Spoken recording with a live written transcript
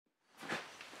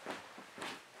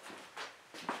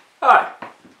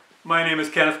My name is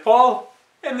Kenneth Paul,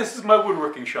 and this is my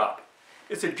woodworking shop.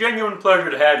 It's a genuine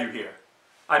pleasure to have you here.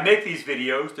 I make these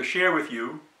videos to share with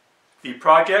you the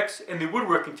projects and the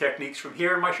woodworking techniques from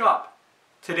here in my shop.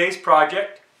 Today's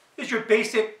project is your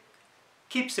basic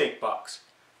keepsake box.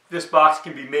 This box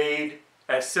can be made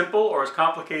as simple or as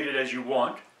complicated as you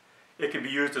want. It can be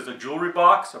used as a jewelry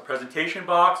box, a presentation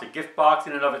box, a gift box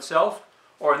in and of itself,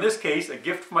 or in this case, a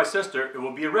gift for my sister. It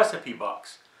will be a recipe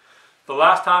box. The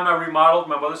last time I remodeled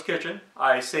my mother's kitchen,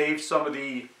 I saved some of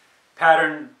the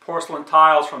patterned porcelain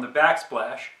tiles from the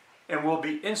backsplash, and we'll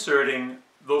be inserting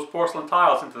those porcelain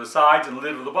tiles into the sides and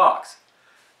lid of the box.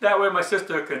 That way my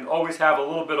sister can always have a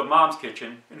little bit of Mom's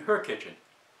kitchen in her kitchen.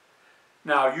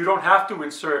 Now, you don't have to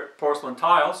insert porcelain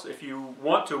tiles. If you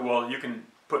want to, well, you can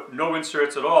put no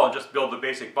inserts at all and just build the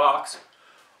basic box.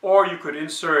 Or you could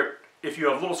insert, if you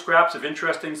have little scraps of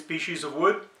interesting species of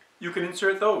wood, you can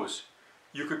insert those.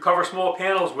 You could cover small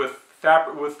panels with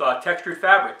textured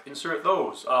fabric, insert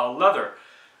those, leather.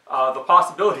 The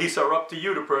possibilities are up to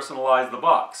you to personalize the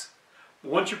box.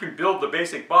 Once you can build the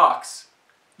basic box,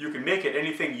 you can make it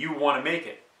anything you want to make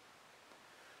it.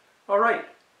 Alright,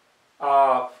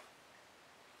 I'm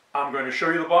going to show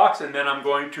you the box, and then I'm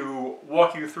going to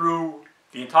walk you through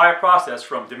the entire process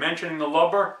from dimensioning the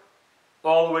lumber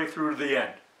all the way through to the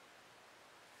end.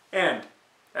 And,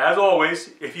 as always,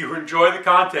 if you enjoy the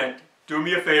content, do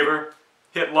me a favor,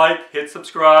 hit like, hit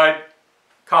subscribe,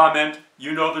 comment,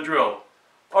 you know the drill.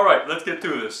 Alright, let's get to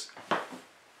this.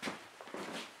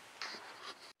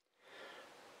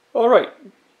 Alright,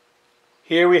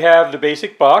 here we have the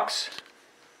basic box.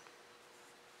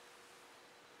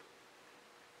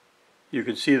 You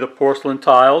can see the porcelain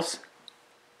tiles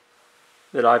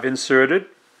that I've inserted.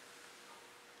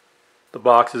 The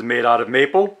box is made out of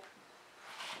maple.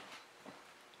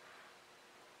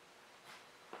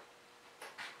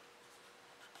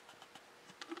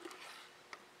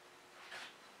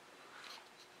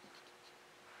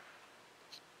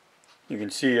 You can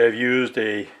see I've used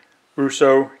a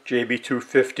Russo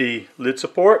JB250 lid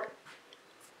support,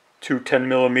 two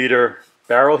 10mm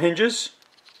barrel hinges,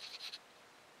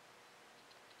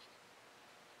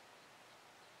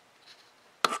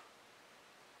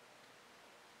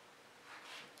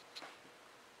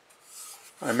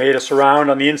 I made a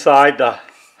surround on the inside to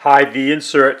hide the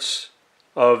inserts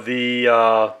of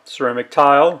the ceramic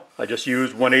tile. I just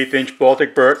used 1/8 inch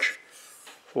Baltic birch,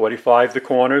 45 the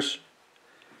corners.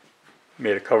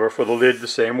 Made a cover for the lid the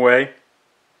same way.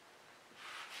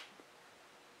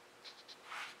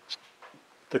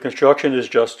 The construction is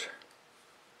just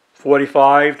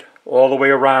 45'd all the way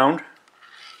around.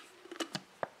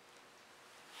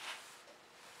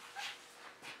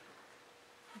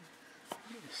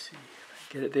 Let's see if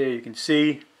I get it there. You can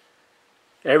see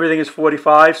everything is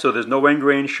 45, so there's no end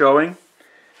grain showing.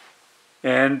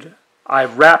 And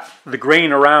I've wrapped the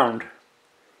grain around.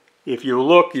 If you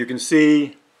look, you can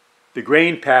see the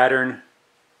grain pattern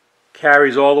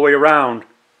carries all the way around.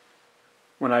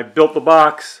 When I built the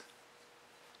box,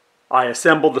 I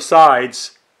assembled the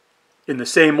sides in the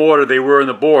same order they were in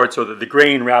the board so that the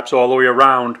grain wraps all the way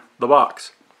around the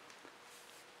box.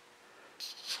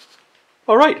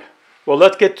 Alright, well,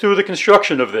 let's get to the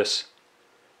construction of this.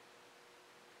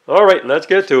 Alright, let's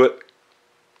get to it.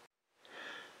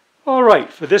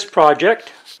 Alright, for this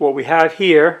project, what we have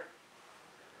here,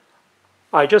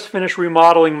 I just finished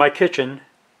remodeling my kitchen,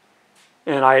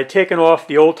 and I had taken off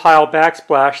the old tile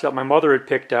backsplash that my mother had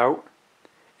picked out,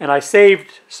 and I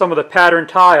saved some of the patterned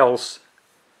tiles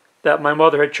that my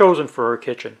mother had chosen for her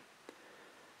kitchen.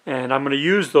 And I'm going to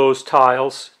use those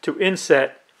tiles to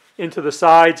inset into the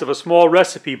sides of a small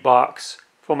recipe box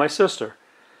for my sister.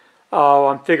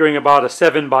 I'm figuring about a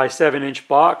 7x7 inch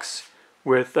box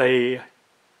with a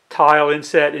tile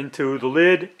inset into the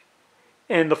lid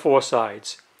and the four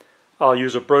sides. I'll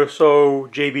use a Russo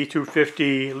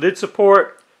JB250 lid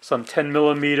support, some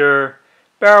 10mm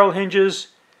barrel hinges,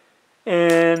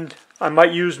 and I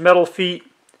might use metal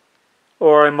feet,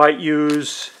 or I might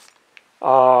use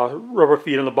rubber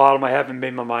feet on the bottom. I haven't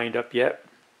made my mind up yet.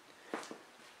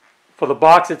 For the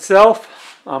box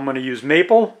itself, I'm going to use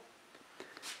maple.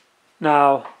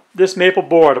 Now, this maple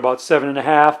board, about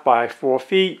 7.5 by 4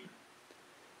 feet,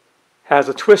 has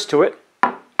a twist to it,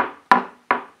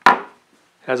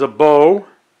 has a bow,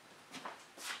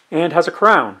 and has a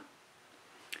crown.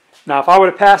 Now, if I were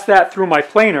to pass that through my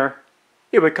planer,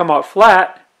 it would come out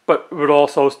flat, but it would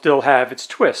also still have its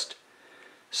twist.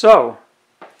 So,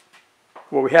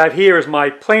 what we have here is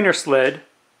my planer sled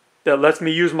that lets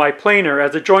me use my planer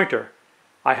as a jointer.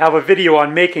 I have a video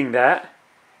on making that.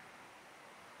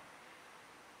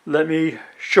 Let me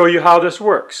show you how this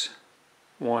works.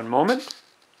 One moment.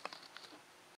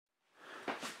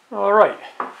 All right.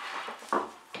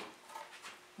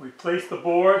 We place the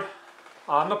board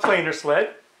on the planer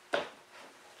sled.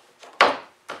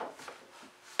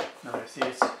 Now you see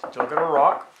it's still got a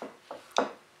rock.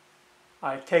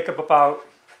 I take up about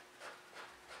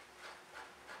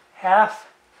half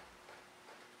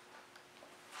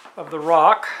of the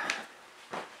rock.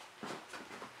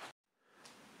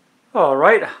 All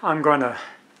right, I'm going to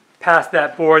pass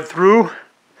that board through.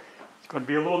 It's going to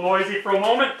be a little noisy for a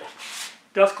moment.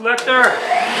 Dust collector.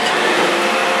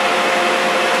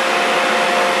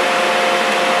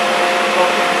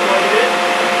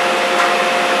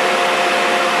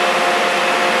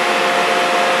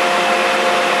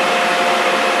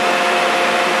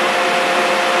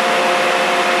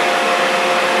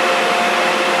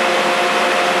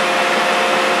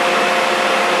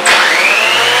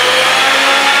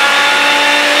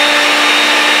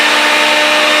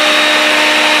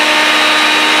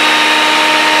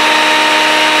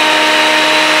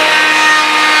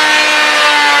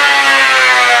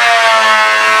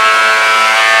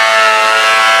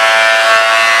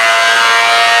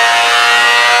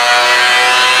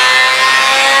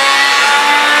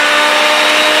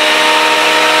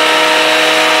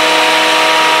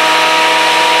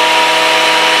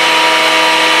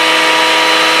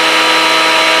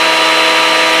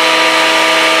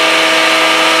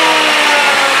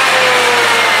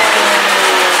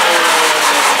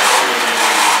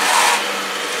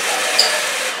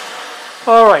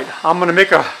 Alright, I'm going to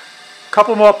make a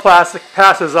couple more plastic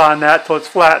passes on that till it's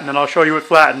flat, and then I'll show you it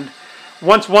flattened.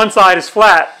 Once one side is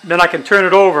flat, then I can turn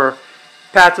it over,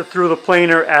 pass it through the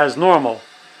planer as normal.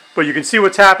 But you can see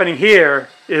what's happening here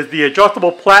is the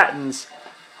adjustable platens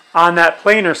on that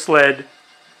planer sled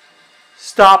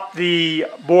stop the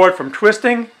board from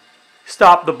twisting,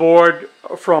 stop the board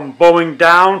from bowing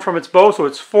down from its bow, so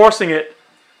it's forcing it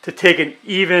to take an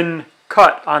even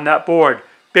cut on that board,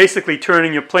 basically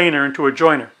turning your planer into a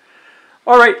joiner.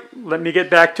 Alright, let me get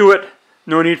back to it.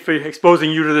 No need for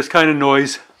exposing you to this kind of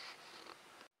noise.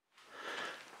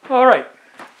 Alright,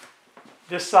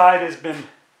 this side has been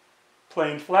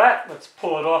plain flat. Let's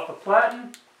pull it off the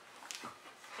platen.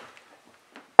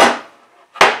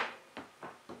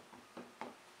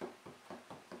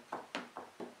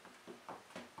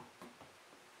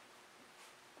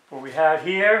 What we have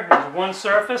here is one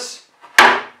surface.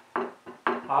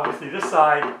 Obviously this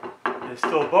side is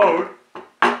still bowed,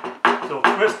 still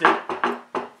twisted,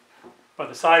 but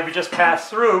the side we just passed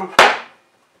through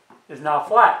is now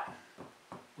flat.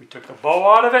 We took the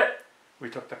bow out of it, we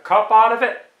took the cup out of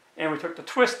it, and we took the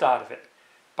twist out of it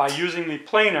by using the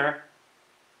planer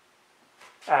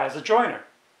as a joiner.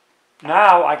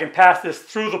 Now I can pass this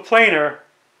through the planer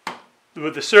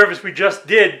with the surface we just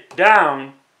did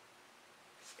down,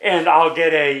 and I'll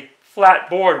get a flat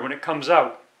board when it comes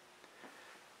out.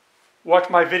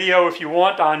 Watch my video if you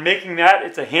want on making that.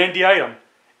 It's a handy item.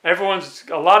 A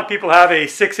lot of people have a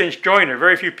 6-inch joiner.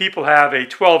 Very few people have a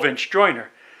 12-inch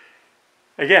joiner.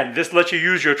 Again, this lets you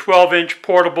use your 12-inch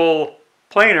portable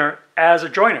planer as a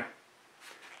joiner.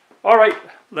 Alright,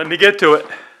 let me get to it.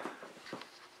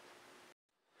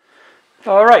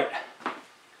 Alright,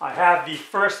 I have the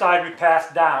first side we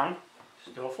passed down,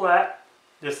 still flat.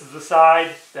 This is the side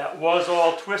that was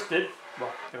all twisted.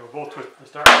 Well, they were both twisted to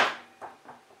start with.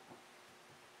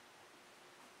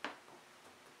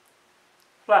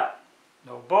 Flat.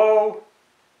 No bow,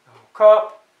 no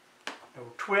cup, no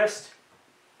twist.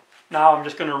 Now I'm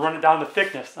just going to run it down the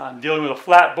thickness. I'm dealing with a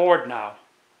flat board now.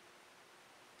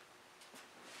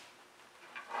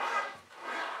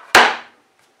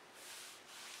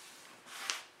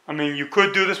 I mean, you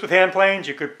could do this with hand planes.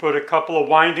 You could put a couple of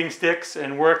winding sticks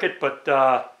and work it,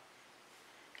 but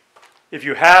if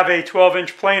you have a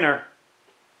 12-inch planer,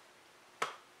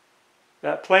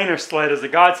 that planer sled is a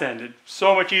godsend. It's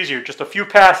so much easier. Just a few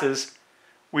passes,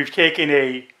 we've taken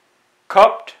a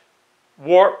cupped,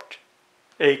 warped,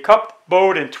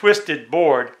 bowed, and twisted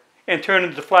board and turned it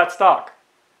into flat stock.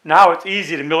 Now it's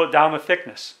easy to mill it down the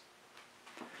thickness.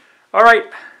 Alright,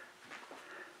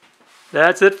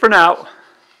 that's it for now.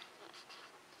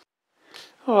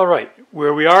 Alright,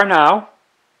 where we are now,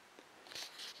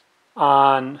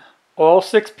 on all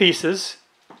 6 pieces,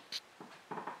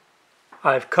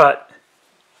 I've cut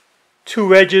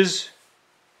 2 edges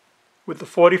with the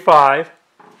 45,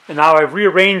 and now I've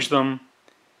rearranged them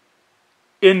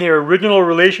in their original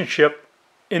relationship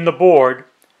in the board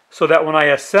so that when I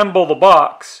assemble the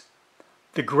box,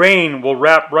 the grain will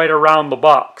wrap right around the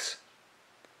box.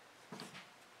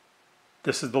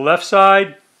 This is the left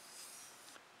side,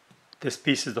 this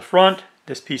piece is the front,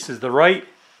 this piece is the right.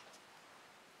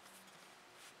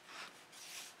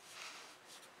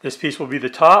 This piece will be the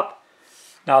top.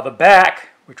 Now the back,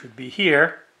 which would be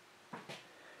here,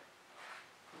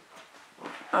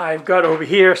 I've got over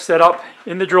here set up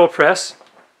in the drill press.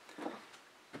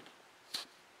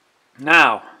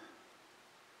 Now,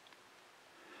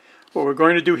 what we're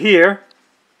going to do here,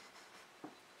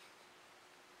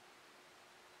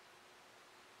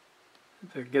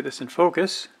 if I can get this in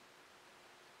focus,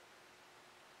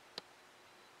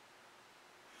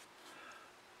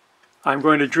 I'm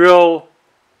going to drill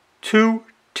two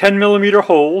 10mm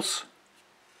holes,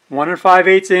 1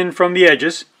 5/8 in from the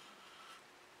edges,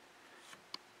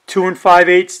 2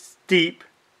 5/8 deep,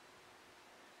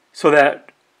 so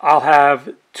that I'll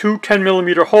have two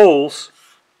 10mm holes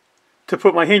to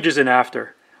put my hinges in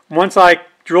after. Once I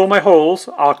drill my holes,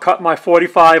 I'll cut my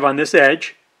 45 on this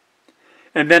edge,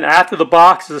 and then after the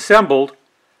box is assembled,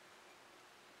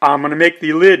 I'm going to make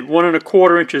the lid 1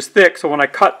 1/4 inches thick, so when I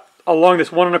cut along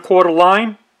this 1 1/4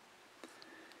 line,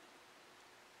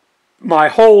 my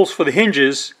holes for the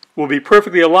hinges will be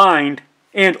perfectly aligned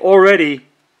and already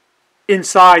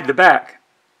inside the back.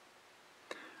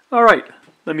 Alright,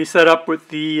 let me set up with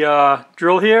the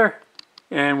drill here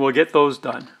and we'll get those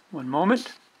done. One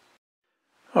moment.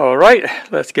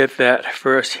 Alright, let's get that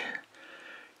first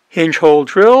hinge hole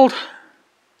drilled.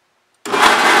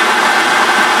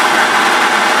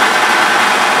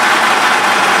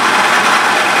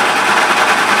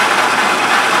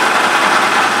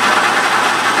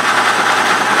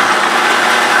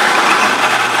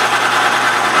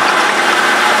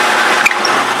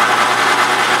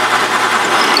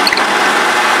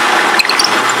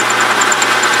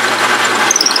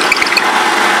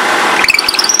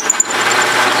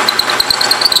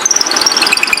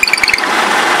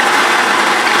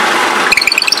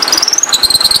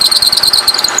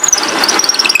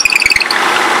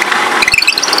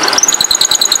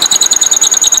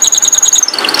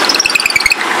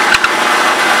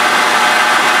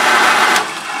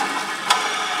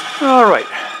 Alright,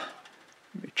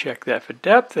 let me check that for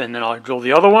depth and then I'll drill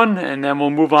the other one and then we'll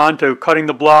move on to cutting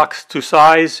the blocks to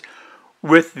size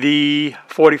with the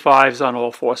 45s on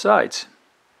all four sides.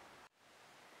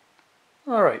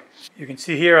 Alright, you can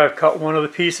see here I've cut one of the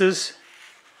pieces,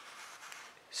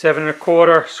 7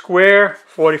 1/4 square,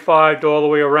 45 all the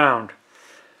way around.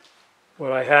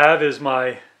 What I have is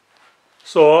my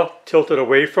saw tilted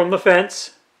away from the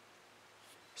fence,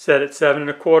 set at 7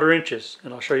 1/4 inches,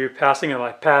 and I'll show you passing them.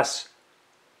 I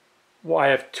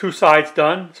have two sides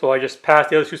done, so I just pass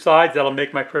the other two sides. That'll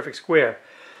make my perfect square.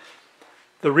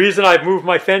 The reason I've moved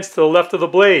my fence to the left of the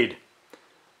blade,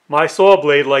 my saw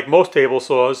blade, like most table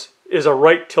saws, is a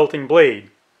right tilting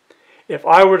blade. If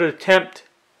I were to attempt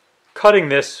cutting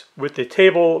this with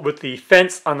the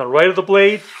fence on the right of the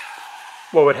blade,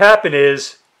 what would happen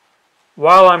is,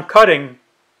 while I'm cutting,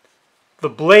 the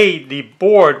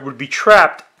board would be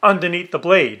trapped underneath the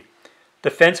blade. The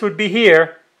fence would be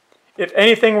here. If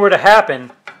anything were to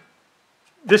happen,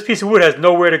 this piece of wood has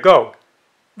nowhere to go.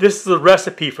 This is a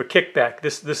recipe for kickback.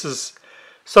 This is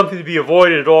something to be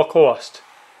avoided at all costs.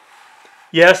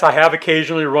 Yes, I have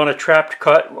occasionally run a trapped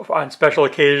cut on special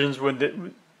occasions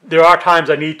when there are times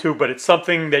I need to, but it's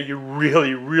something that you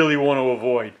really, really want to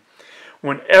avoid.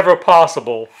 Whenever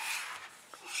possible,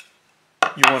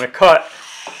 you want to cut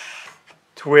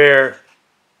to where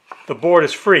the board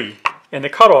is free and the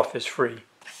cutoff is free.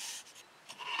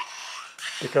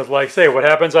 Because like I say, what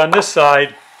happens on this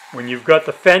side, when you've got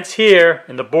the fence here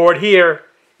and the board here,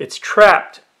 it's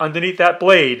trapped underneath that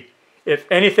blade. If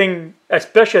anything,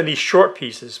 especially on these short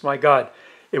pieces, my God,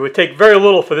 it would take very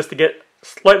little for this to get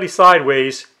slightly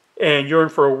sideways and you're in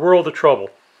for a world of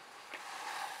trouble.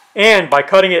 And by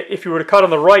cutting it, if you were to cut on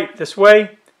the right this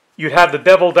way, you'd have the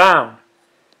bevel down.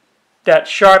 That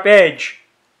sharp edge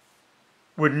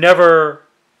would never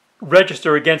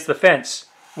register against the fence.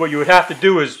 What you would have to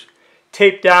do is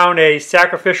tape down a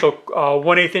sacrificial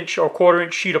 1/8 inch or 1/4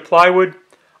 inch sheet of plywood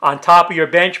on top of your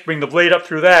bench, bring the blade up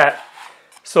through that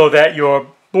so that your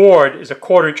board is a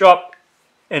 1/4 inch up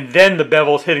and then the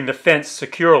bevel is hitting the fence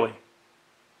securely.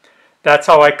 That's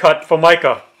how I cut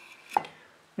Formica.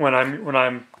 When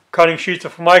I'm cutting sheets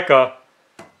of Formica,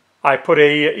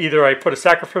 either I put a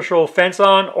sacrificial fence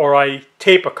on or I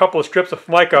tape a couple of strips of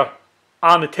Formica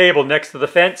on the table next to the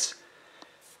fence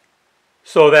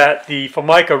so that the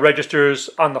Formica registers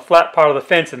on the flat part of the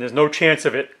fence and there's no chance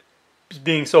of it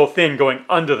being so thin going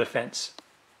under the fence.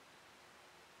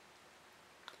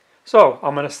 So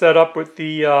I'm going to set up with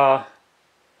the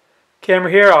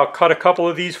camera here. I'll cut a couple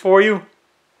of these for you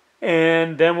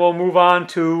and then we'll move on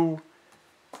to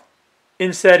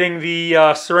insetting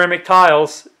the ceramic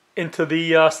tiles into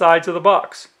the sides of the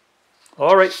box.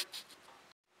 Alright,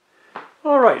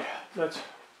 let's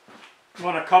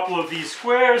run a couple of these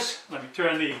squares. Let me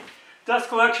turn the dust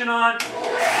collection on.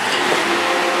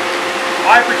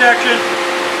 Eye protection.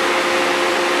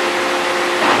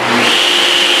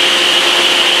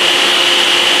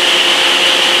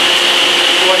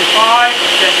 45,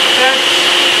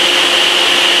 10%.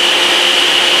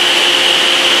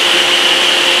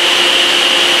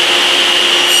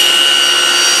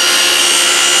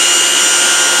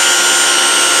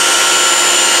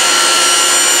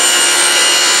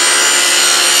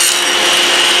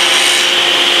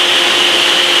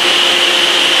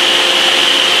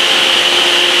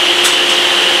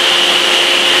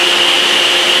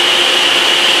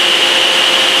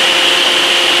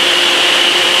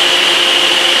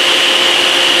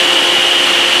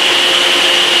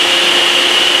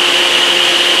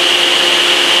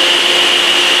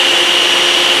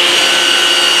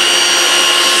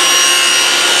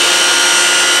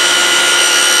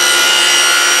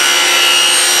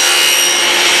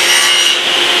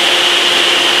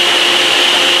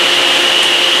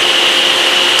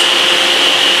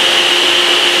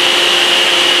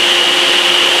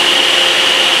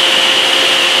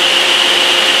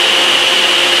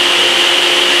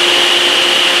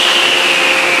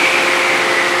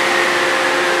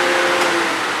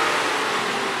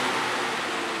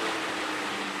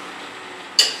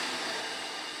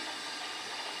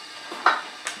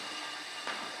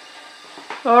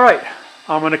 Alright,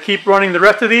 I'm going to keep running the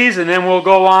rest of these and then we'll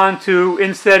go on to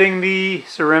insetting the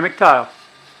ceramic tile.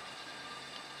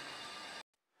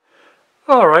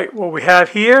 Alright, what we have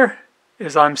here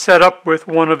is I'm set up with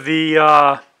one of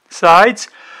the sides.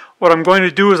 What I'm going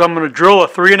to do is I'm going to drill a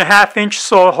 3.5-inch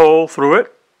saw hole through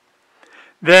it.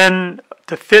 Then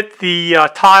to fit the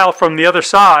tile from the other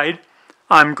side,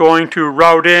 I'm going to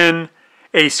route in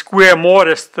a square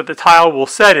mortise that the tile will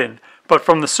set in. But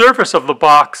from the surface of the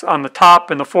box on the top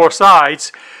and the 4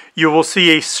 sides, you will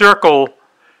see a circle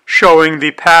showing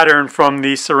the pattern from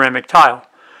the ceramic tile.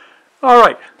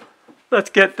 Alright, let's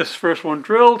get this first one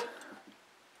drilled.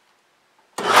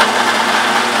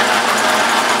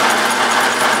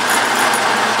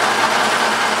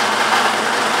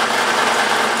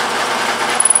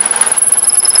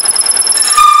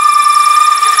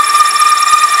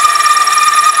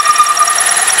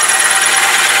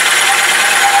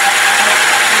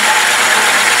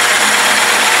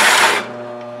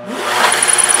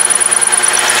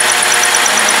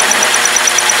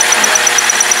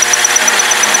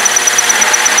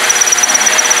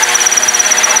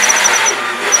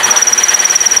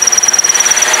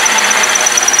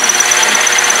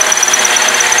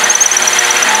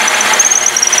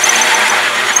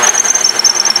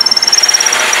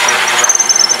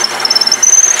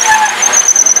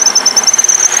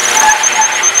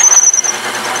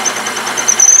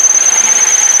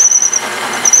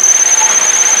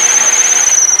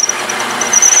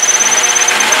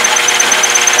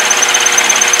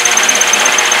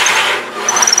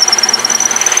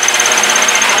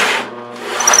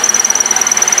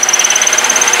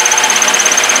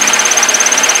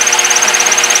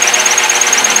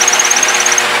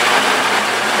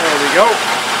 Go.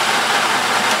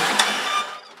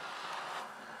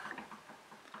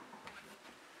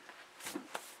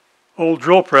 Old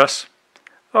drill press.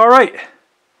 Alright,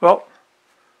 well,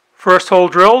 first hole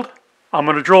drilled. I'm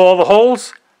going to drill all the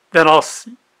holes, then I'll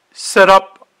set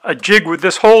up a jig with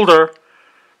this holder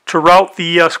to route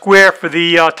the square for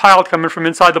the tile coming from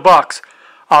inside the box.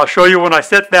 I'll show you when I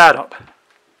set that up.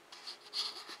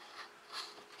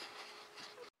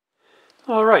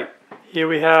 Alright. Here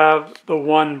we have the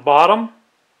one bottom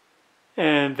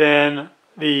and then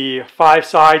the 5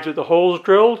 sides with the holes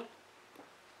drilled,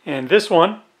 and this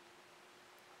one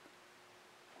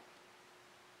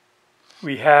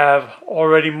we have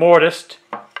already mortised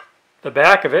the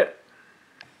back of it.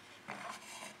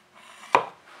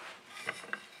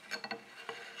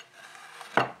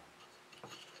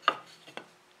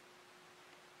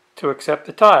 To accept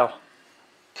the tile.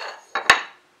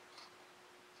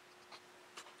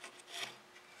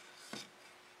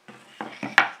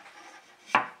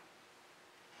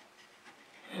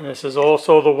 And this is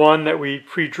also the one that we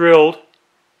pre-drilled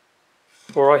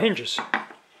for our hinges.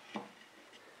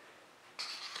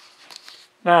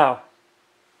 Now,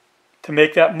 to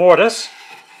make that mortise,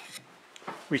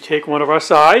 we take one of our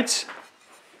sides,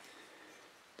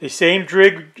 the same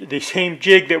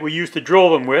jig that we used to drill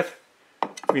them with.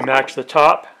 We match the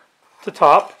top to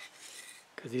top,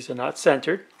 because these are not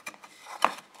centered.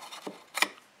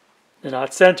 They're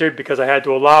not centered because I had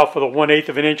to allow for the 1/8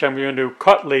 of an inch I'm going to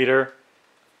cut later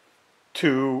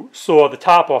to saw the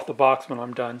top off the box when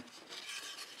I'm done.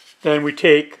 Then we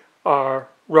take our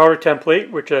router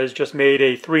template, which has just made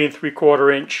a 3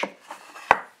 3/4 inch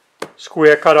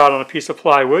square cut out on a piece of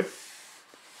plywood.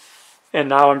 And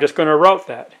now I'm just going to route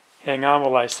that. Hang on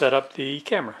while I set up the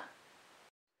camera.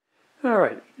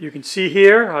 Alright, you can see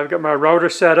here I've got my router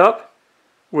set up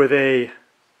with a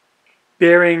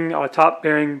bearing, top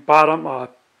bearing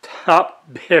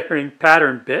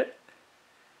pattern bit.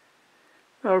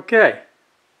 Okay,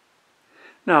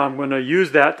 now I'm going to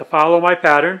use that to follow my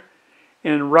pattern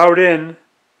and route in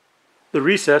the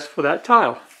recess for that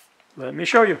tile. Let me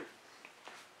show you.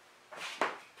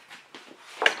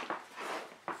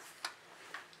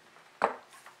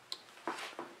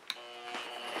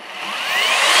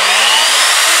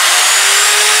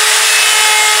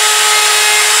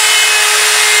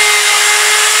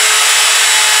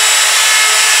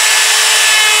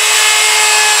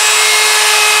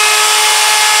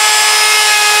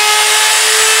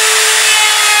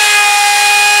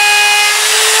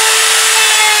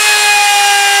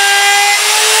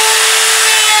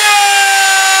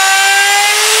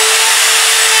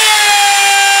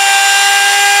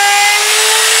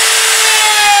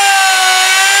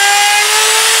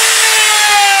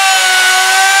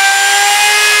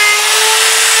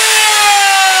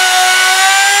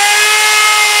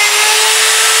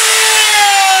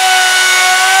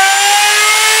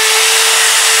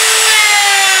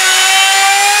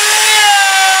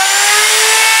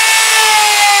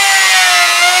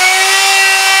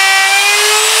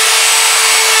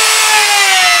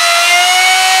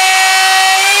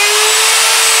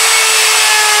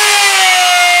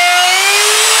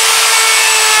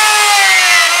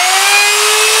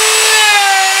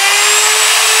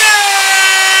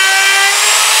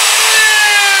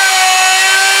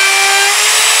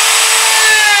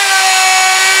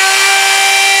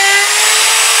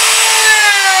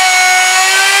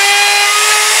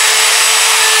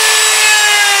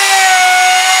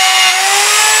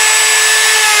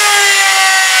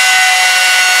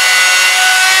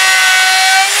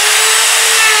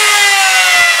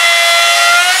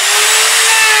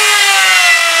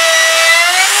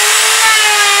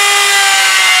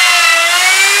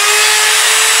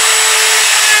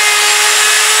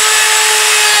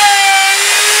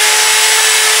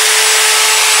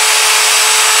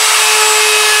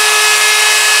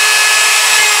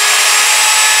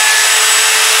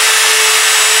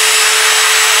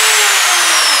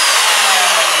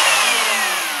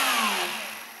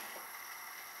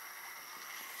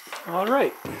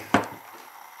 Alright,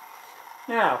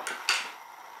 now,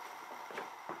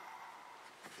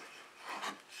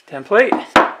 template,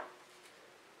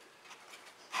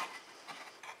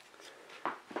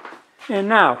 and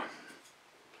now,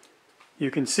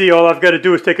 you can see all I've got to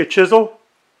do is take a chisel,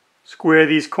 square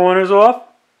these corners off,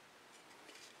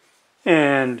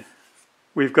 and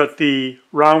we've got the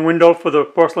round window for the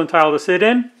porcelain tile to sit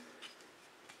in.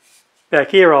 Back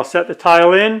here I'll set the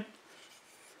tile in,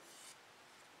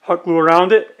 hot glue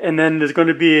around it, and then there's going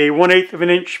to be a 1/8 of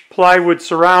an inch plywood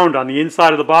surround on the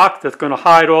inside of the box that's going to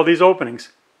hide all these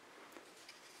openings.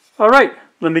 Alright,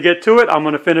 let me get to it. I'm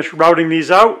going to finish routing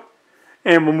these out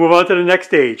and we'll move on to the next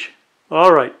stage.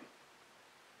 Alright.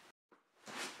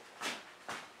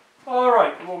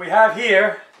 Alright, what we have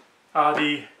here are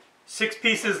the 6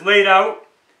 pieces laid out,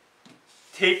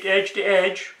 taped edge to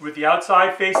edge with the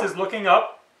outside faces looking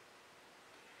up.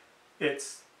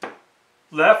 It's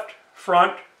left,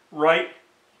 front, right,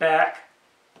 back,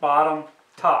 bottom,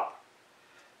 top.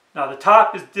 Now the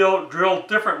top is drilled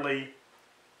differently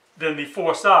than the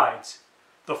 4 sides.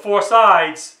 The 4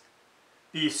 sides,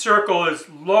 the circle is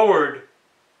lowered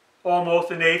almost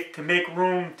 1/8 to make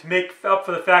room, to make up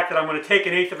for the fact that I'm going to take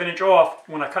 1/8 of an inch off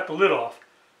when I cut the lid off.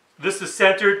 This is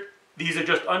centered, these are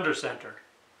just under center.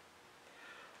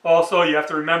 Also, you have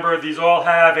to remember these all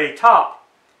have a top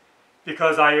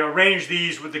because I arranged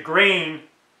these with the grain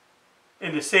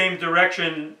in the same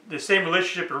direction, the same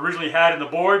relationship it originally had in the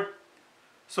board.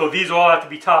 So these all have to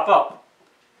be top up.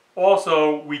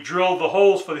 Also, we drilled the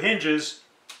holes for the hinges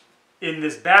in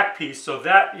this back piece, so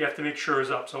that you have to make sure is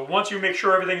up. So once you make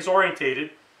sure everything's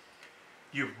orientated,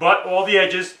 you butt all the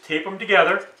edges, tape them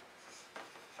together.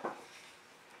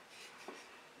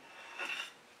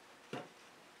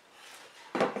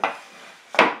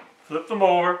 Flip them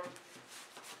over.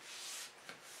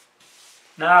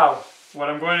 Now, what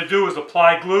I'm going to do is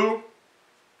apply glue,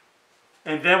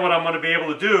 and then what I'm going to be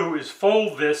able to do is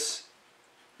fold this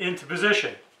into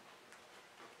position.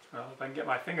 Well, if I can get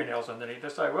my fingernails underneath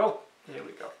this, I will. There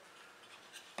we go.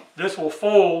 This will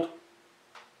fold,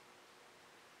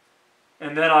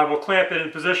 and then I will clamp it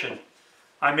in position.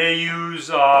 I may use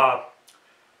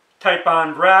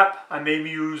Type-On wrap. I may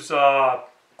use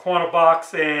corner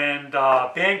box and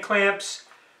band clamps.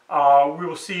 We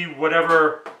will see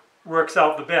whatever works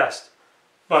out the best.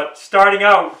 But starting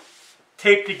out,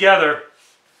 taped together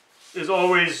is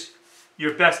always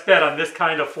your best bet on this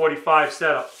kind of 45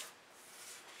 setup.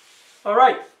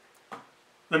 Alright,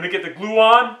 let me get the glue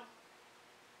on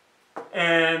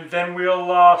and then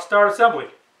we'll start assembly.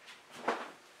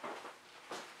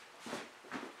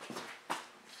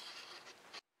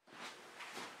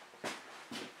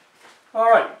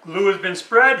 Alright, glue has been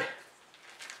spread.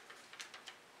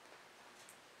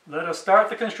 Let us start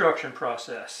the construction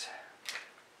process.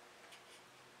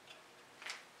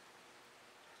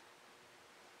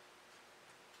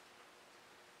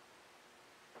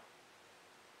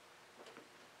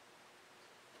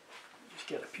 Just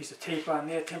get a piece of tape on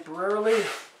there temporarily.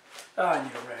 I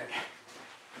need a rag.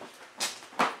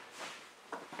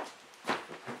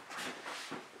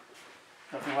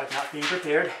 Nothing like not being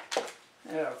prepared.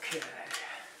 Okay.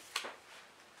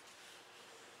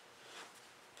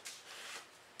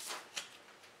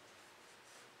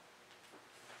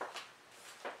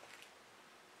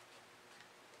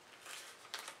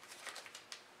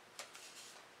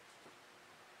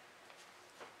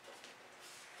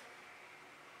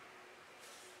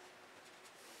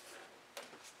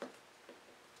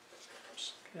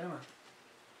 Come on.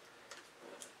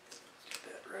 Get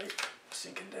that right.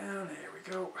 Sinking down. There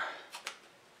we go.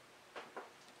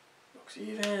 Looks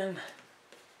even.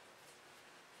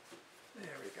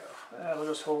 There we go. We'll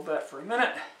just hold that for a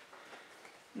minute.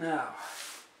 Now,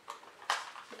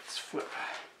 let's flip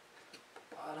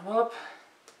the bottom up.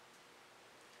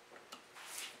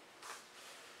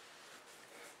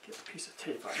 Get a piece of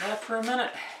tape on that for a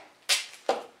minute.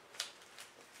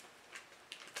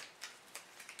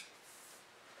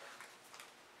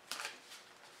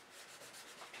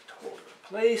 Hold it in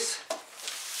place.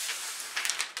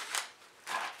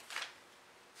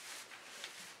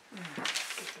 Get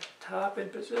the top in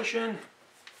position.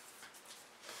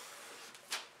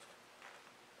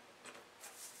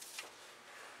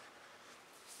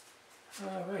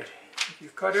 Alright, if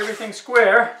you've cut everything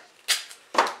square,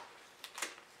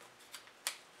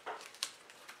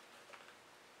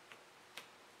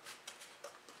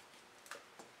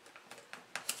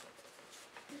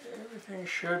 everything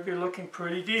should be looking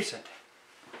pretty decent.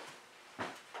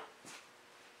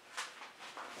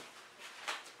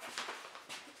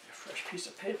 A fresh piece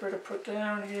of paper to put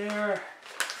down here.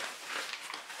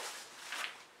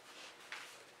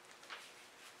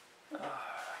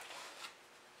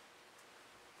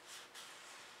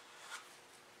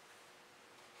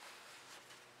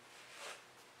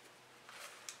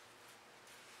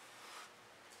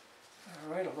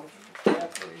 Alright, a little bit of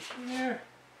gap right here.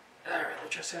 Alright,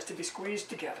 it just has to be squeezed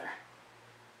together.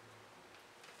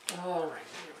 Alright,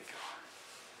 here we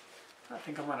go. I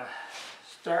think I'm going to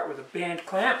start with a band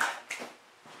clamp.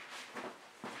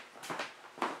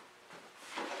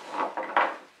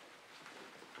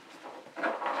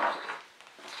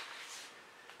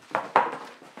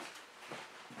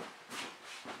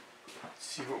 Let's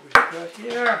see what we've got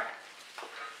here.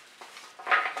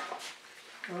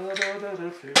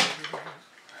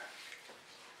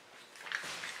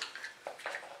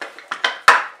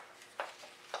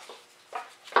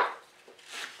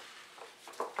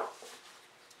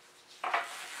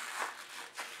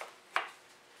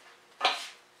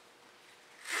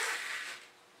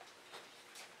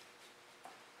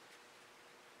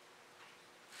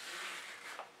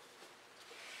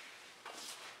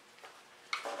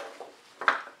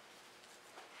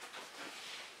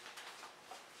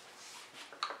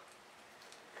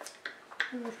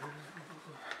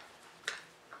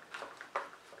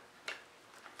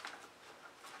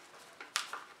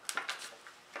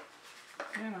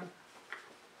 Hang on.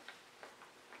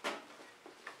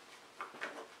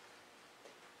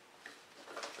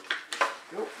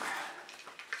 Go.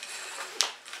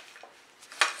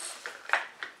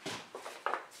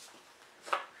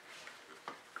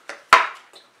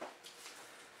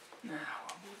 Now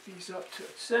I'll move these up to the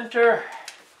center.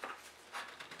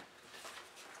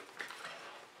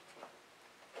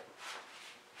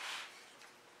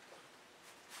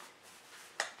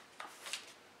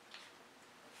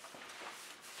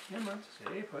 Come on,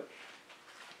 stay put.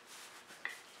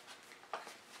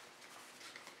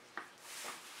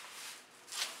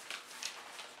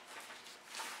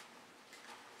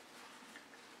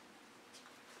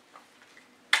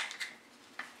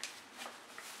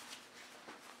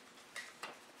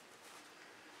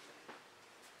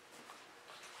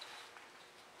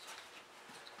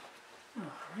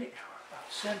 Alright,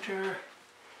 about center,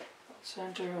 about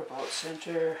center, about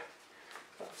center,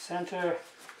 about center.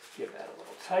 Give that a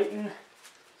little tighten.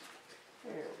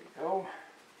 There we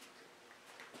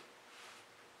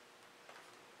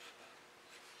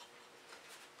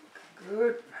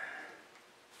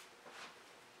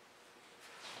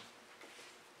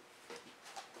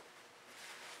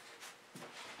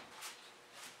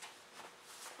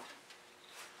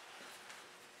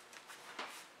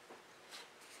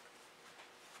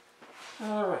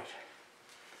Alright.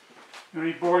 Let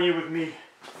me bore you with me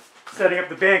setting up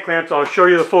the band clamps. I'll show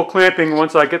you the full clamping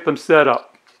once I get them set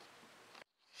up.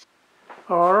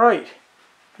 Alright.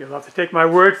 You'll have to take my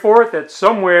word for it that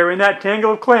somewhere in that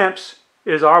tangle of clamps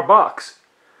is our box.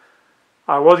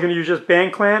 I was going to use just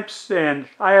band clamps, and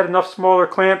I had enough smaller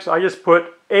clamps. I just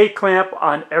put a clamp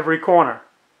on every corner.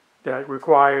 That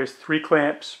requires 3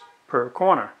 clamps per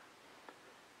corner.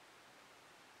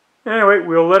 Anyway,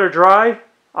 we'll let her dry.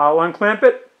 I'll unclamp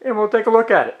it and we'll take a look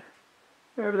at it.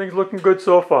 Everything's looking good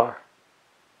so far.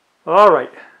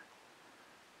 Alright.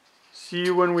 See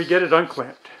you when we get it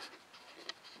unclamped.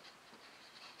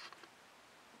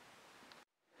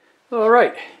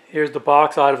 Alright, here's the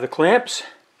box out of the clamps.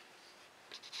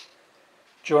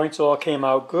 Joints all came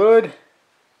out good.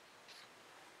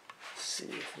 Let's see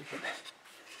if we can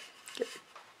get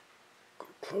go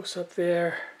close up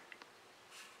there.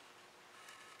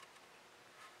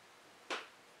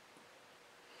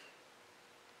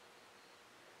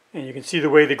 And you can see the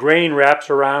way the grain wraps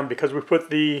around because we put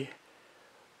the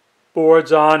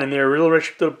boards on and they're real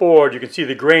rich to the board. You can see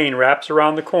the grain wraps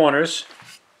around the corners.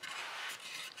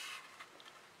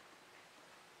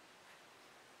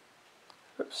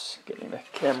 Oops, getting the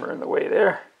camera in the way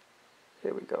there.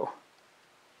 There we go.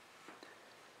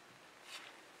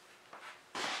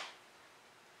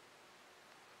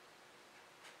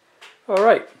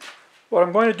 Alright, what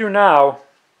I'm going to do now,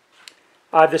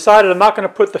 I've decided I'm not going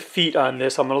to put the feet on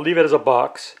this. I'm going to leave it as a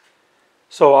box.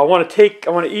 So I want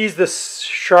to ease this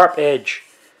sharp edge.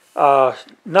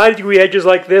 90-degree edges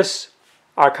like this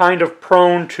are kind of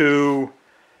prone to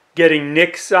getting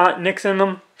nicks in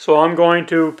them. So I'm going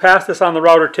to pass this on the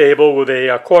router table with a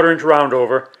 1/4 inch round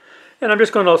over. And I'm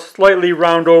just going to slightly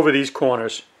round over these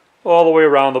corners all the way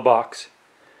around the box.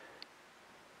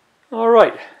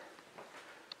 Alright.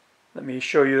 Let me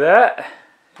show you that.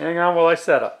 Hang on while I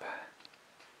set up.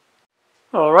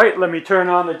 Alright, let me turn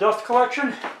on the dust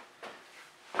collection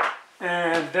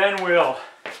and then we'll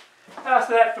pass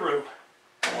that through.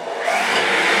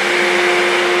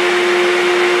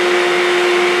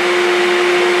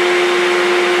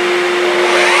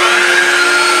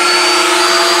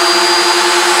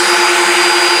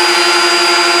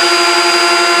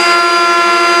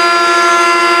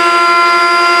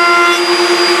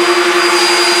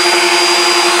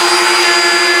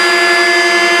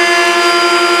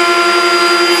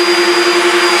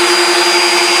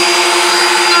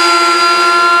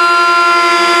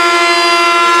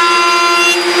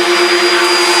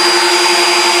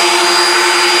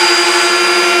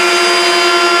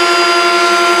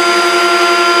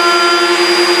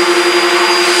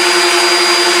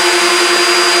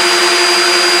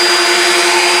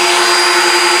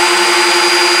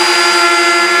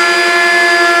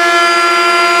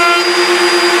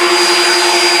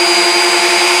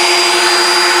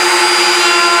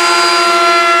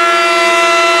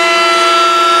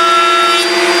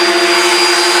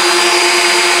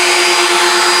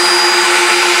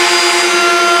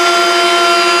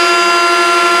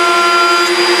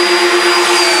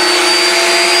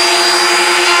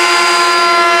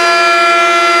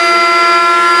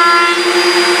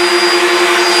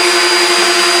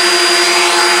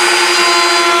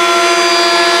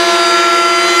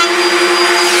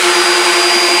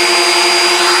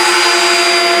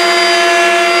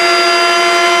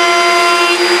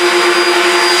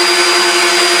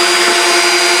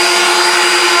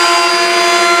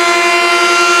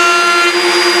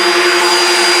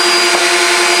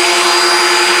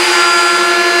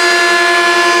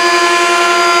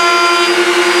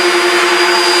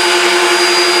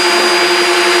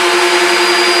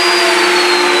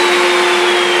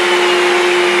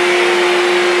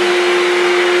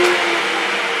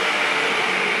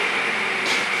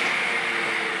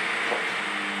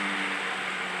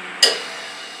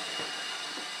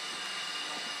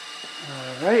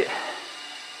 Alright,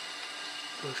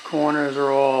 those corners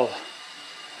are all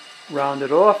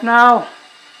rounded off now.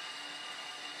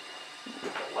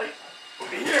 Put the light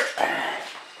over here.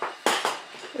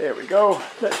 There we go,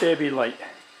 let there be light.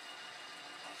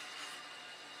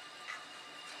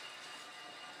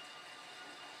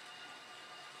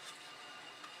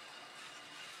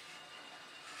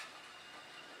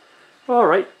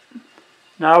 Alright,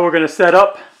 now we're going to set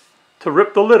up to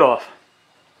rip the lid off.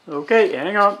 Okay,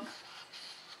 hang on.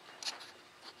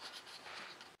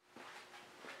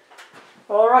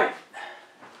 Alright,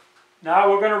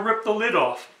 now we're going to rip the lid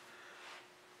off.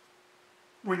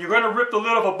 When you're going to rip the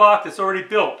lid off a box that's already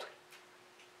built,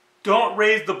 don't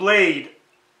raise the blade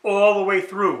all the way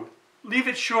through. Leave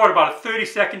it short about a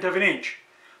 32nd of an inch.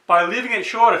 By leaving it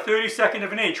short a 32nd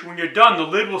of an inch, when you're done, the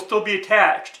lid will still be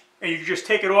attached and you can just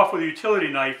take it off with a utility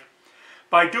knife.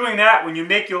 By doing that, when you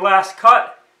make your last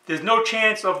cut, there's no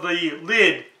chance of the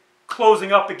lid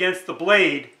closing up against the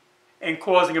blade and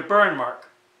causing a burn mark.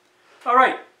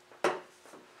 Alright,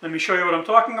 let me show you what I'm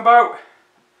talking about.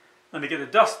 Let me get the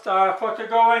dust collector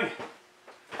going.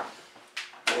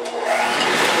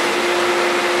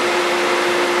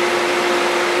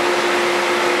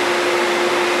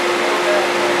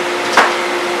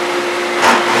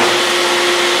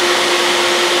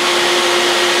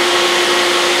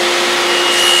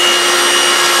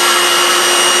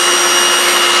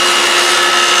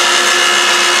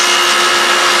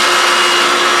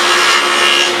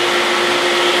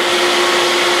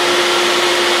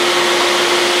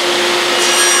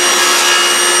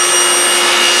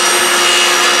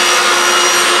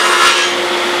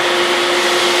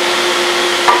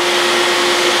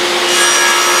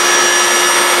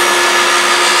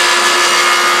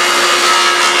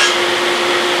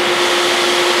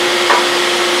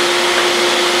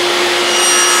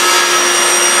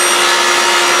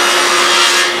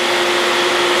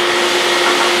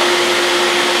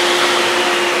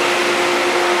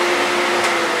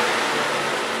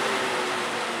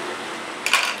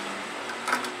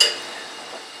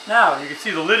 Now, you can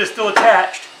see the lid is still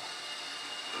attached.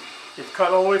 It's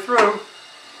cut all the way through,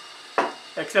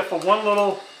 except for one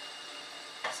little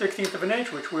 1/16 of an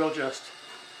inch, which we'll just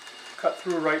cut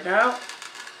through right now.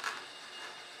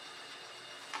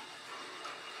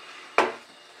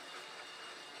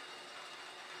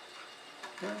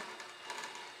 Okay.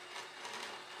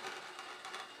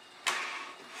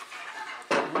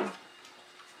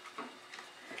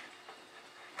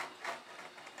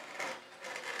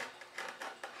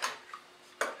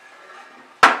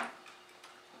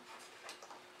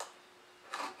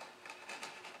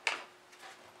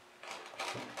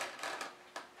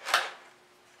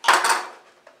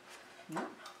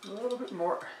 A little bit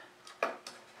more.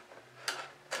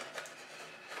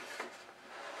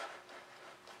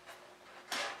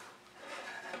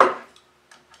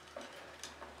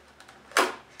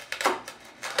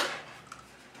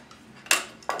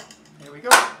 There we go.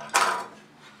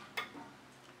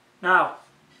 Now,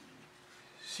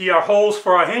 see our holes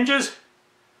for our hinges?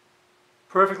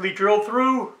 Perfectly drilled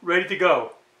through, ready to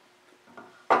go.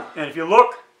 And if you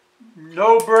look,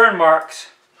 no burn marks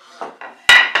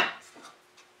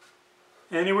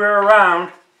anywhere around.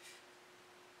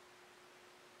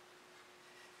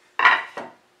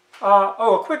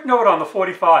 Oh, a quick note on the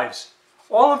 45s.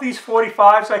 All of these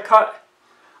 45s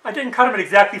I didn't cut them at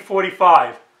exactly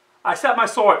 45. I set my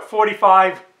saw at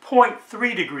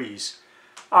 45.3 degrees.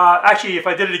 Actually, if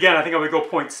I did it again, I think I would go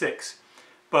 0.6.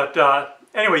 But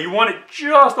anyway, you want it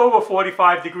just over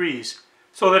 45 degrees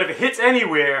so that if it hits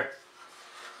anywhere,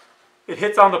 it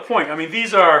hits on the point. I mean,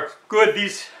 these are good.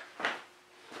 These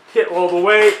hit all the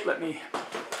way. Let me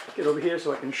get over here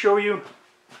so I can show you.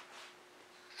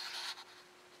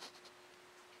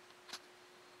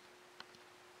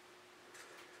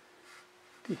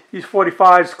 These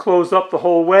 45s close up the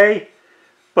whole way,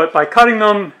 but by cutting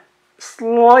them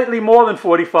slightly more than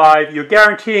 45, you're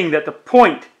guaranteeing that the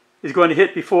point is going to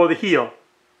hit before the heel.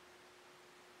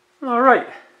 All right.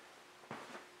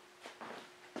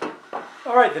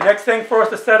 All right, the next thing for us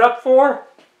to set up for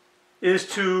is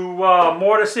to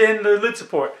mortise in the lid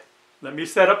support. Let me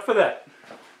set up for that.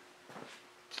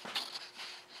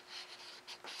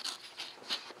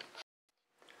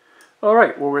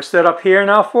 Alright, what we're set up here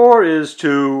now for is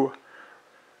to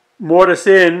mortise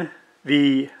in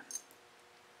the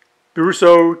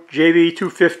Brusso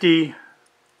JB250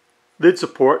 lid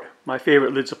support, my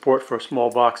favorite lid support for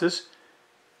small boxes.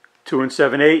 2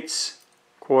 7/8,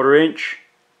 1/4 inch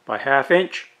by 1/2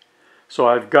 inch. So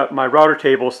I've got my router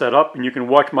table set up, and you can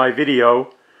watch my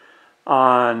video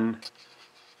on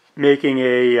making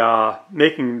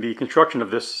the construction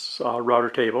of this router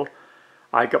table.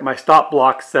 I got my stop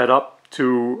block set up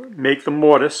to make the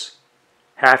mortise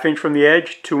 1/2 inch from the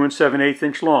edge, 2 7/8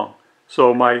 inch long.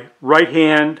 So my right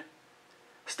hand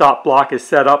stop block is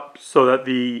set up so that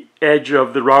the edge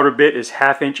of the router bit is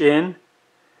 1/2 inch in,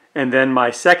 and then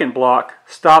my second block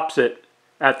stops it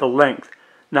at the length.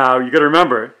 Now you got to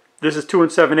remember, this is 2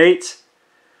 7/8,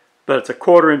 but it's a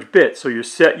 1/4 inch bit, so you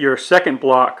set your second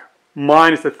block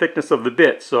minus the thickness of the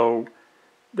bit. So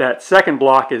that second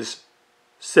block is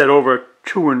set over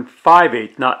 2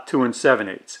 5/8, not 2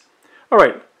 7/8. All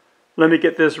right, let me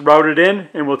get this routed in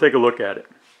and we'll take a look at it.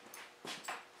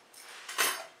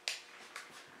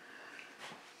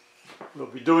 We'll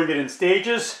be doing it in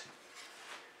stages.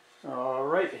 All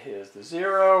right, here's the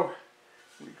 0.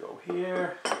 We go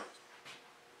here.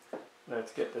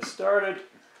 Let's get this started.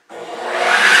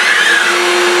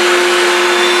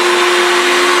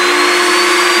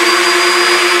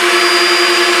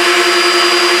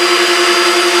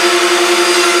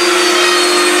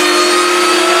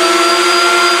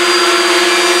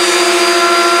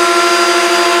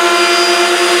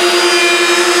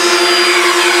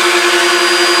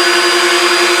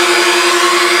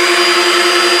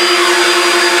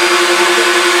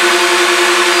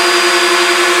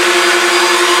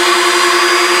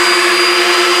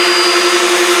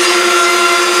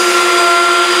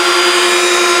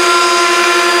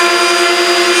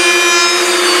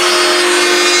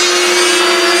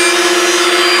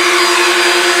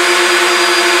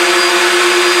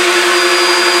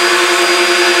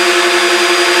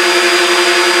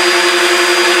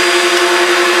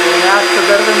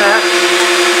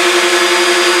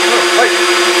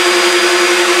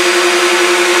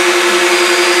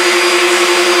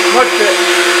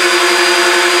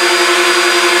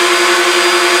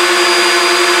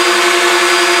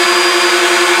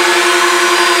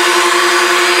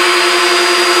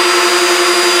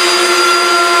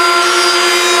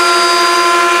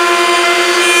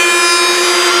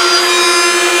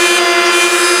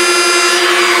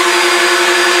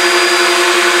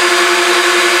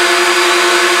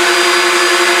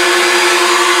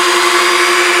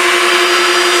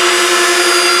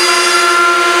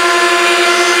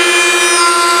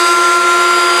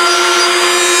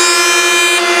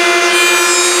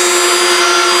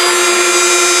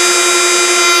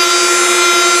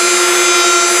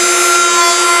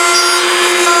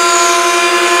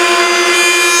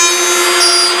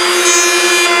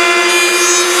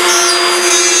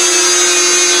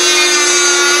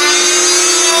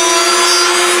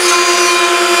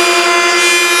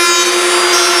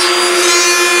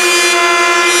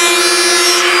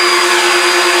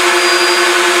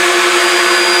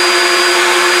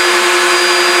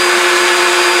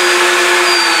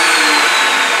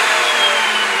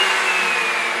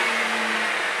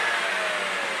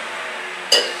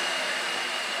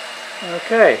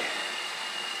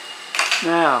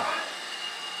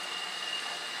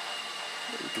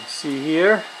 You can see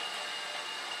here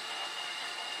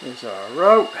is our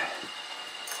route.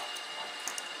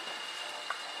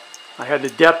 I had the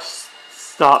depth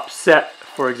stop set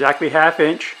for exactly 1/2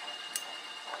 inch.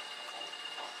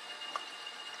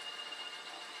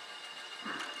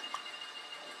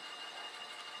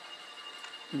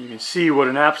 And you can see what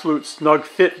an absolute snug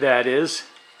fit that is.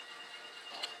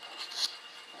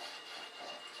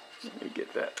 Let me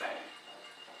get that.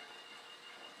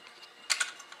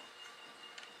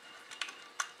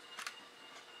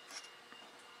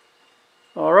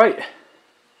 All right.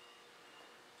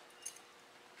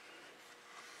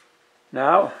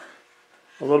 Now,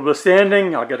 a little bit of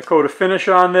sanding. I'll get a coat of finish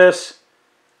on this.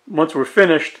 Once we're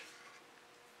finished,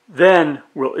 then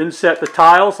we'll inset the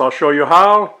tiles. I'll show you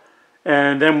how.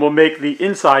 And then we'll make the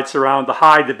inside surround to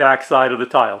hide the back side of the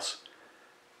tiles.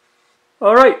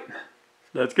 All right,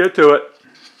 let's get to it.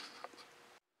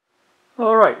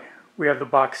 All right, we have the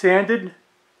box sanded.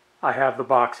 I have the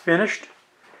box finished.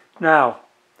 Now,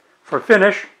 for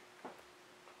finish,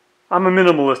 I'm a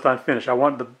minimalist on finish. I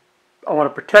want to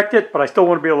protect it, but I still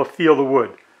want to be able to feel the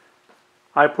wood.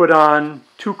 I put on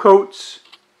 2 coats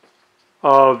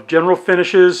of General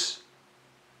Finishes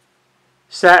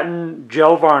satin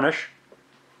gel varnish.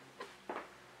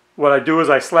 What I do is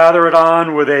I slather it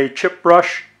on with a chip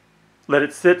brush, let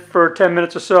it sit for 10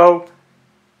 minutes or so,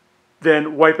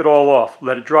 then wipe it all off.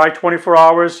 Let it dry 24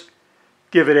 hours,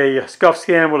 give it a scuff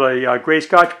scan with a gray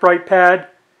Scotch-Brite pad,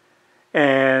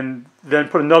 and then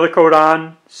put another coat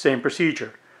on, same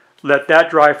procedure. Let that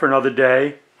dry for another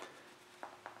day,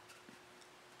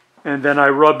 and then I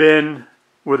rub in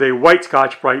with a white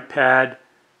Scotch-Brite pad,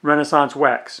 Renaissance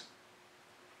wax.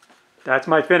 That's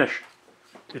my finish.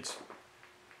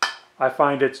 I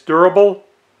find it's durable,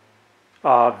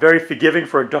 very forgiving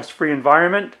for a dust-free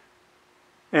environment,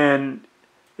 and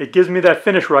it gives me that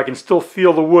finish where I can still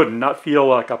feel the wood and not feel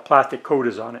like a plastic coat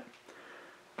is on it.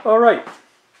 All right,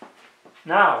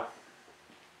 now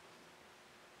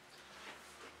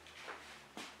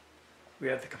we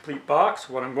have the complete box.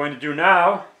 What I'm going to do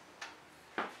now,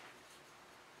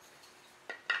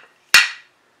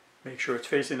 make sure it's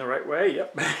facing the right way,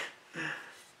 yep.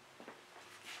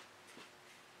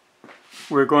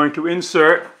 We're going to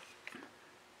insert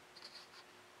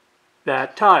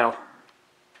that tile.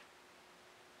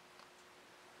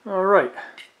 All right,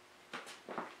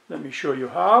 let me show you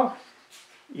how.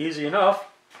 Easy enough.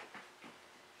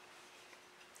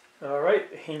 All right,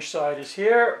 the hinge side is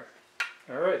here.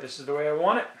 All right, this is the way I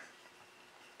want it.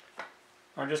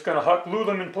 I'm just going to hot glue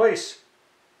them in place,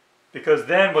 because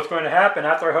then what's going to happen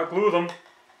after I hot glue them,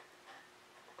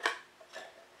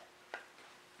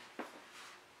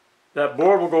 that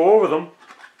board will go over them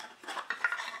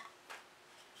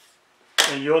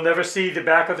and you'll never see the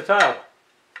back of the tile.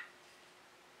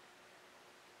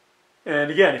 And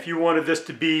again, if you wanted this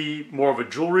to be more of a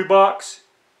jewelry box,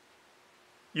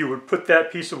 you would put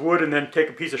that piece of wood and then take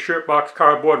a piece of shirt box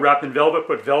cardboard wrapped in velvet,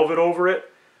 put velvet over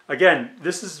it. Again,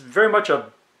 this is very much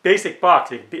a basic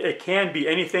box. It can be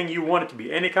anything you want it to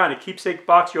be. Any kind of keepsake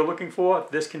box you're looking for,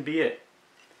 this can be it.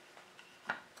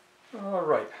 All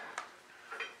right.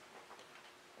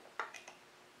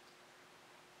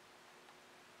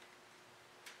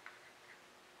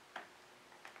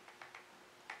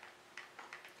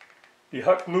 The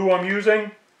hot glue I'm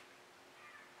using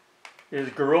is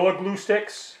Gorilla Glue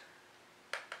Sticks.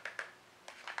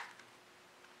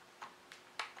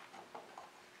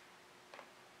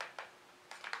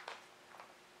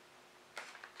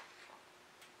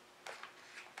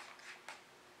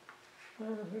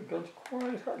 The gun's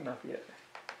quite hot enough yet.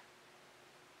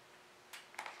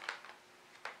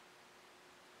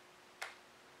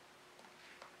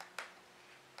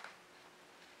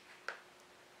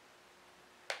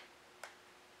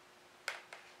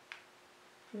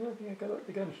 Yeah, I think I got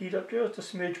the gun heat up just a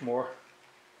smidge more.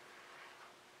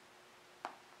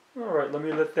 Alright, let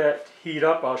me let that heat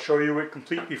up. I'll show you it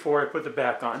complete before I put the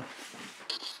back on.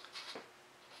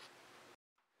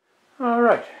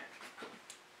 Alright,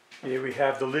 here we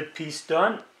have the lid piece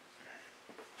done.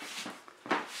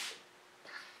 I'll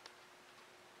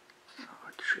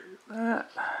show you that.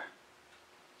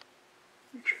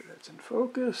 Make sure that's in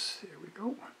focus. There we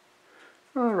go.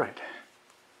 Alright,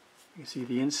 you can see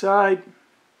the inside.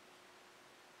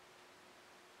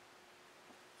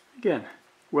 Again,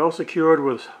 well secured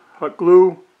with hot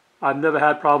glue. I've never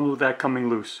had problems with that coming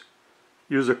loose.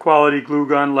 Use a quality glue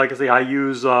gun. Like I say, I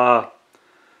use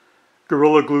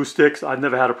Gorilla Glue Sticks. I've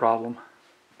never had a problem.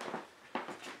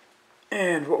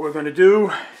 And what we're going to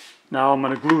do, now I'm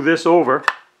going to glue this over,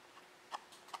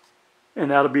 and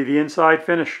that'll be the inside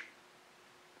finish.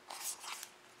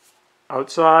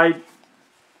 Outside,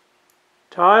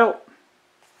 tile.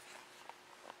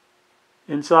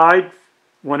 Inside,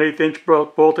 1/8 inch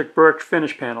Baltic birch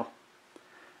finish panel.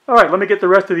 Alright, let me get the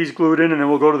rest of these glued in and then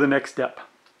we'll go to the next step.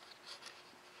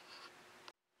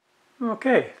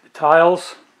 Okay, the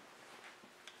tiles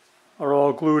are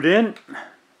all glued in.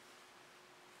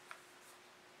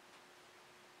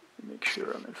 Make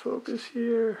sure I'm in focus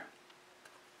here.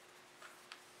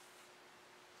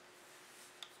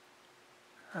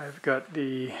 I've got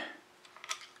the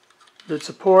lid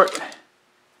support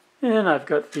and I've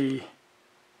got the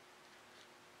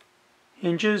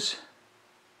hinges.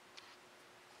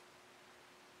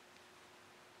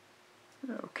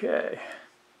 Okay,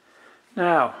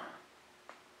 now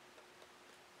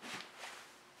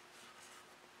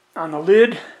on the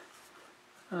lid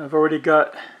I've already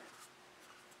got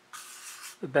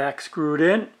the back glued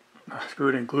in.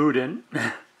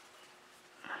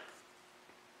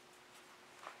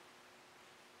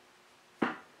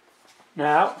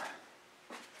 Now I'm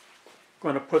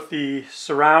going to put the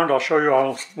surround. I'll show you.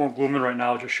 I won't glue them in right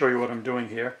now. I'll just show you what I'm doing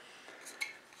here.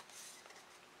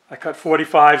 I cut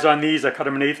 45s on these. I cut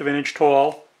them 1/8 of an inch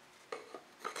tall.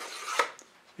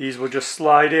 These will just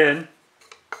slide in.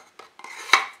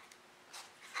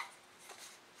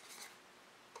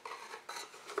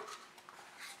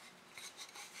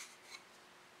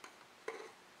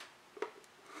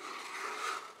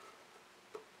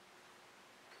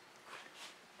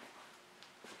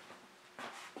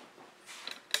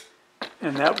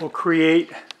 And that will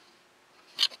create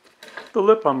the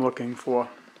lip I'm looking for.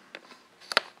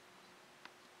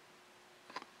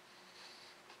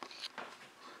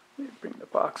 Let me bring the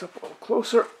box up a little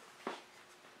closer.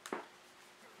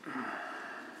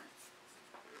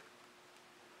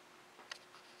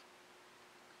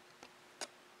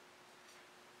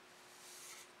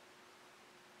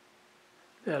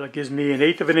 That gives me an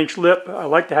 1/8 of an inch lip. I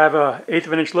like to have a 1/8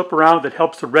 of an inch lip around that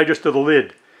helps to register the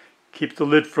lid. Keeps the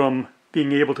lid from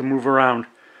being able to move around.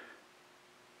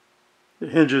 The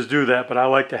hinges do that, but I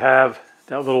like to have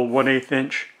that little 1/8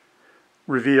 inch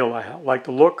reveal. I like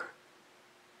the look.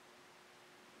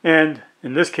 And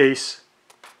in this case,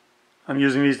 I'm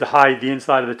using these to hide the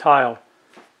inside of the tile.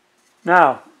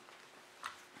 Now,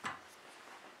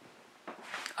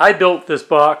 I built this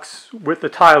box with the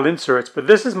tile inserts, but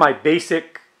this is my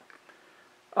basic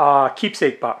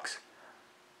keepsake box.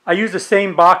 I use the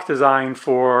same box design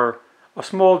for a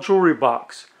small jewelry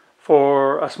box,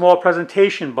 for a small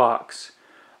presentation box,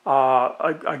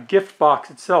 a gift box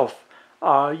itself.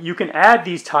 You can add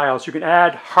these tiles. You can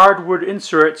add hardwood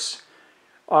inserts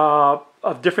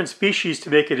of different species to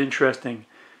make it interesting.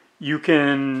 You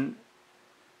can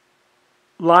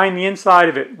line the inside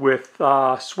of it with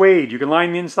suede. You can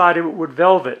line the inside of it with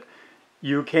velvet.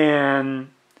 You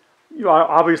can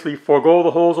obviously forego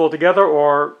the holes altogether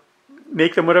or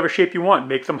make them whatever shape you want.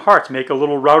 Make them hearts. Make a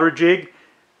little router jig.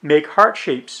 Make heart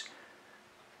shapes.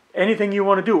 Anything you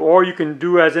want to do. Or you can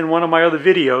do as in one of my other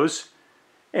videos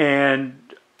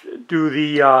and do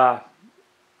the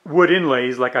wood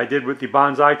inlays like I did with the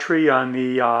bonsai tree on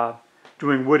the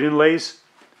doing wood inlays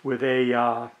with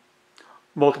a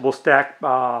multiple stack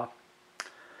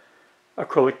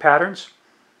acrylic patterns.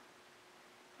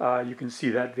 You can see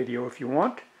that video if you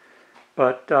want.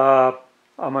 But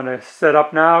I'm going to set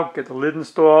up now, get the lid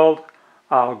installed.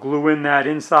 I'll glue in that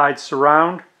inside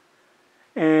surround.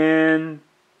 And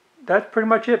that's pretty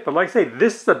much it. But like I say,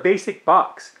 this is a basic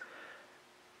box.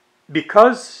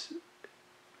 Because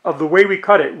of the way we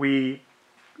cut it, we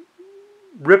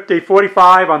ripped a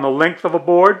 45 on the length of a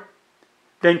board,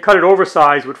 then cut it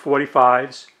oversized with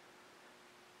 45s.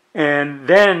 And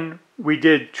then we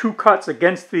did 2 cuts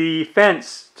against the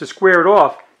fence to square it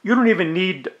off. You don't even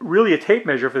need really a tape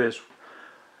measure for this.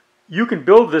 You can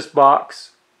build this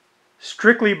box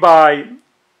strictly by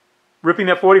ripping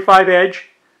that 45 edge,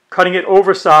 cutting it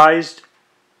oversized,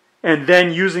 and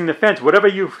then using the fence. Whatever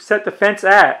you set the fence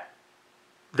at,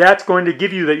 that's going to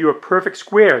give you that you're a perfect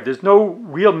square. There's no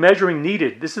real measuring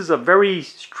needed. This is a very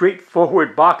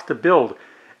straightforward box to build,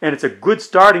 and it's a good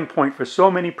starting point for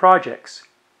so many projects.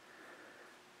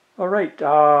 All right,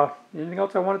 anything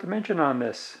else I wanted to mention on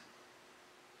this?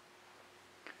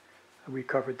 We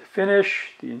covered the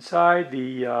finish, the inside,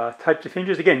 the types of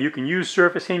hinges. Again, you can use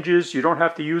surface hinges. You don't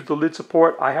have to use the lid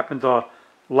support. I happen to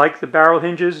like the barrel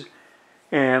hinges.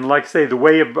 And like I say, the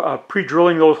way of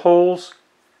pre-drilling those holes,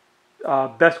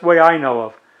 best way I know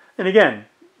of. And again,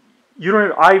 you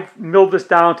don't. I've milled this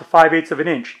down to 5/8 of an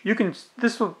inch. You can.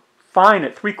 This will fine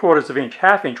at 3/4 of an inch,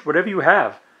 1/2 inch, whatever you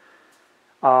have.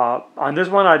 On this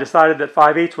one, I decided that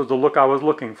 5/8 was the look I was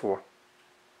looking for.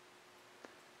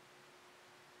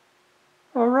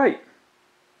 All right.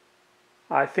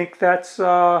 I think that's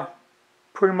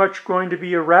pretty much going to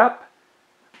be a wrap.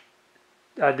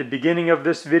 At the beginning of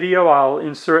this video, I'll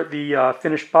insert the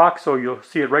finished box so you'll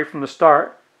see it right from the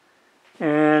start.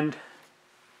 And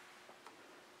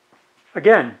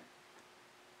again,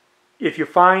 if you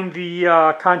find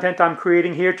the content I'm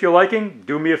creating here to your liking,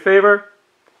 do me a favor.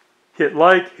 Hit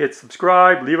like, hit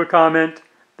subscribe, leave a comment.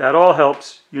 That all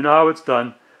helps. You know how it's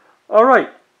done. All right.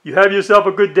 You have yourself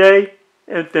a good day,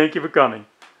 and thank you for coming.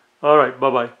 All right.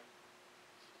 Bye-bye.